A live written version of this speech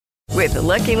With the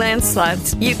Lucky Land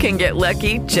Slots, you can get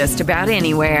lucky just about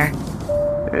anywhere.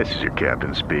 This is your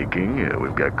captain speaking.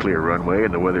 We've got clear runway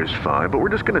and the weather's fine, but we're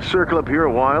just going to circle up here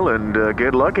a while and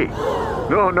get lucky.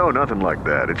 No, nothing like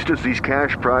that. It's just these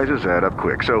cash prizes add up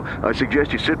quick. So I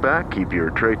suggest you sit back, keep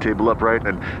your tray table upright,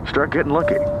 and start getting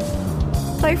lucky.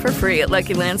 Play for free at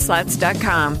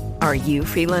LuckyLandSlots.com. Are you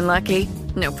feeling lucky?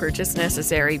 No purchase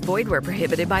necessary. Void where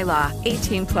prohibited by law.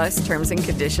 18 plus terms and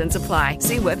conditions apply.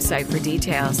 See website for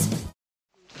details.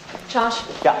 Josh?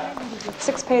 Yeah.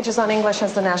 6 pages on English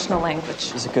as the national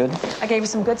language. Is it good? I gave you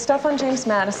some good stuff on James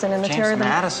Madison and the James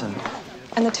Madison?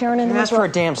 And the tyranny in the That's for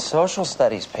a damn social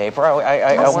studies paper.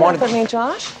 I Listen wanted... up at me,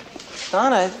 Josh.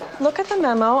 Donna... Look at the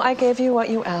memo. I gave you what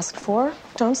you asked for.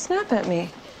 Don't snap at me.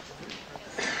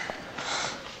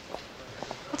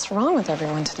 What's wrong with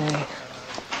everyone today?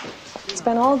 It's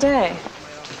been all day.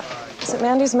 Is it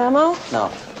Mandy's memo? No.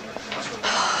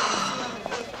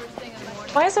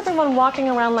 Why is everyone walking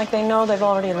around like they know they've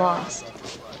already lost?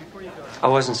 I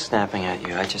wasn't snapping at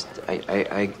you.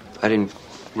 I didn't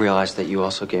realize that you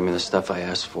also gave me the stuff I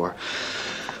asked for.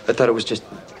 I thought it was just...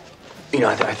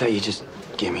 I thought you just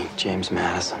gave me James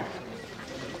Madison.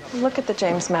 Look at the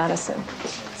James Madison.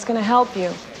 It's going to help you.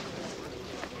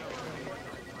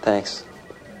 Thanks.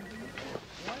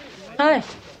 Hi.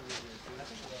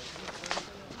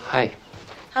 Hi.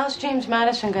 How's James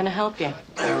Madison going to help you?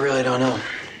 I really don't know.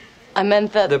 I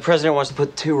meant that... The president wants to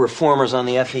put 2 reformers on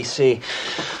the FEC.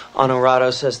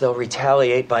 Honorado says they'll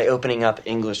retaliate by opening up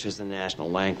English as the national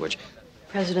language.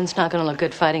 The president's not going to look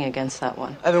good fighting against that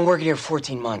one. I've been working here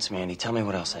 14 months, Mandy. Tell me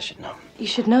what else I should know. You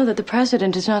should know that the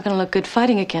president is not going to look good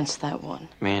fighting against that one.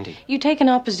 Mandy. You take an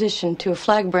opposition to a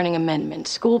flag-burning amendment,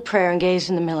 school prayer, and gays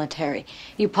in the military.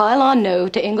 You pile on no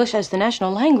to English as the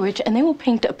national language, and they will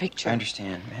paint a picture. I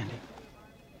understand, Mandy.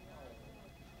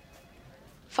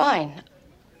 Fine.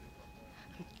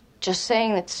 Just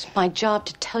saying it's my job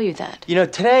to tell you that.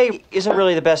 Today isn't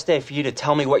really the best day for you to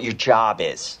tell me what your job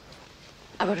is.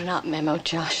 I wrote an op memo,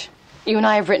 Josh. You and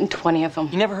I have written 20 of them.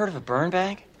 You never heard of a burn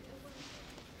bag?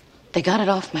 They got it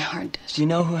off my hard disk. Do you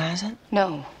know who has it?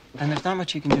 No. And there's not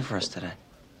much you can do for us today.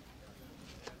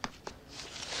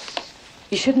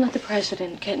 You shouldn't let the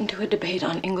president get into a debate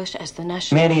on English as the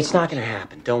national Mandy, language. it's not going to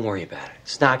happen. Don't worry about it.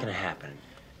 It's not going to happen.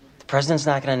 The president's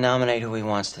not going to nominate who he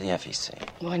wants to the FEC.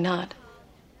 Why not?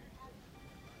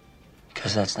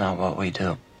 Because that's not what we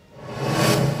do.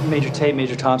 Major Tate,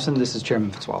 Major Thompson, this is Chairman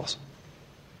Fitzwallace.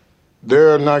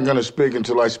 They're not going to speak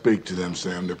until I speak to them,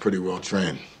 Sam. They're pretty well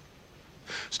trained.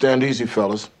 Stand easy,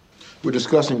 fellas. We're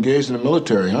discussing gays in the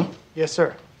military, huh? Yes,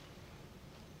 sir.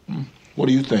 What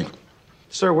do you think?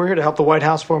 Sir, we're here to help the White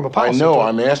House form a policy. I know.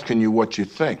 I'm asking you what you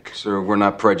think. Sir, we're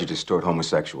not prejudiced toward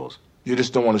homosexuals. You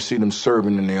just don't want to see them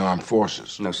serving in the armed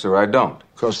forces. No, sir, I don't.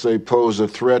 Because they pose a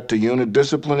threat to unit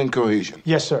discipline and cohesion.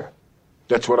 Yes, sir.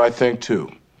 That's what I think, too.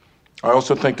 I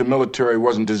also think the military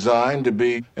wasn't designed to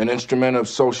be an instrument of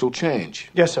social change.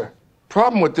 Yes, sir.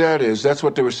 Problem with that is that's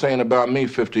what they were saying about me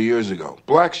 50 years ago.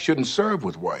 Blacks shouldn't serve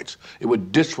with whites. It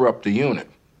would disrupt the unit.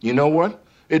 You know what?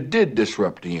 It did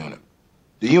disrupt the unit.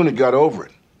 The unit got over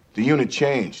it. The unit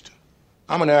changed.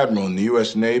 I'm an admiral in the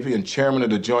U.S. Navy and chairman of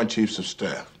the Joint Chiefs of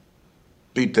Staff.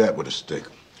 Beat that with a stick.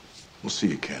 We'll see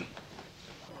you, Ken.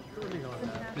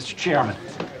 Mr. Chairman,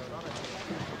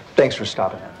 thanks for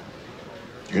stopping in.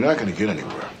 You're not going to get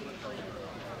anywhere.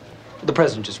 The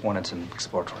president just wanted some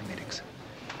exploratory meetings.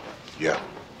 Yeah.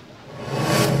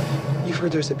 You've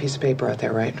heard there's a piece of paper out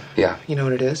there, right? Yeah. You know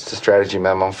what it is? It's a strategy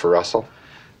memo for Russell.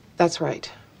 That's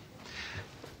right.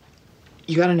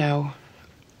 You gotta know,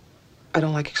 I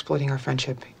don't like exploiting our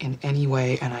friendship in any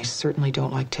way, and I certainly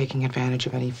don't like taking advantage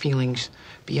of any feelings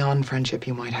beyond friendship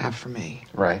you might have for me.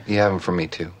 Right. You have them for me,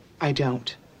 too. I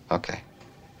don't. Okay.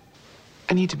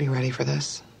 I need to be ready for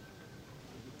this.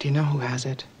 Do you know who has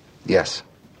it? Yes,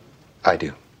 I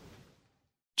do.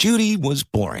 Judy was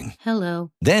boring. Hello.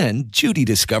 Then Judy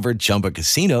discovered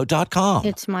ChumbaCasino.com.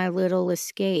 It's my little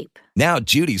escape. Now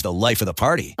Judy's the life of the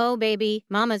party. Oh, baby,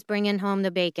 mama's bringing home the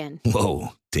bacon. Whoa,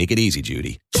 take it easy,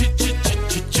 Judy.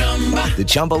 The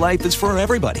Chumba life is for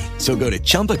everybody. So go to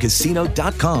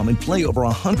ChumbaCasino.com and play over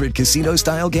 100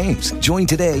 casino-style games. Join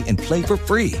today and play for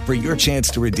free for your chance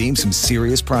to redeem some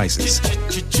serious prizes.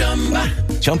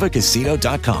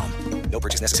 ChumbaCasino.com. No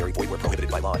purchase necessary. Void where prohibited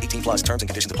by law. 18 plus terms and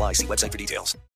conditions apply. See website for details.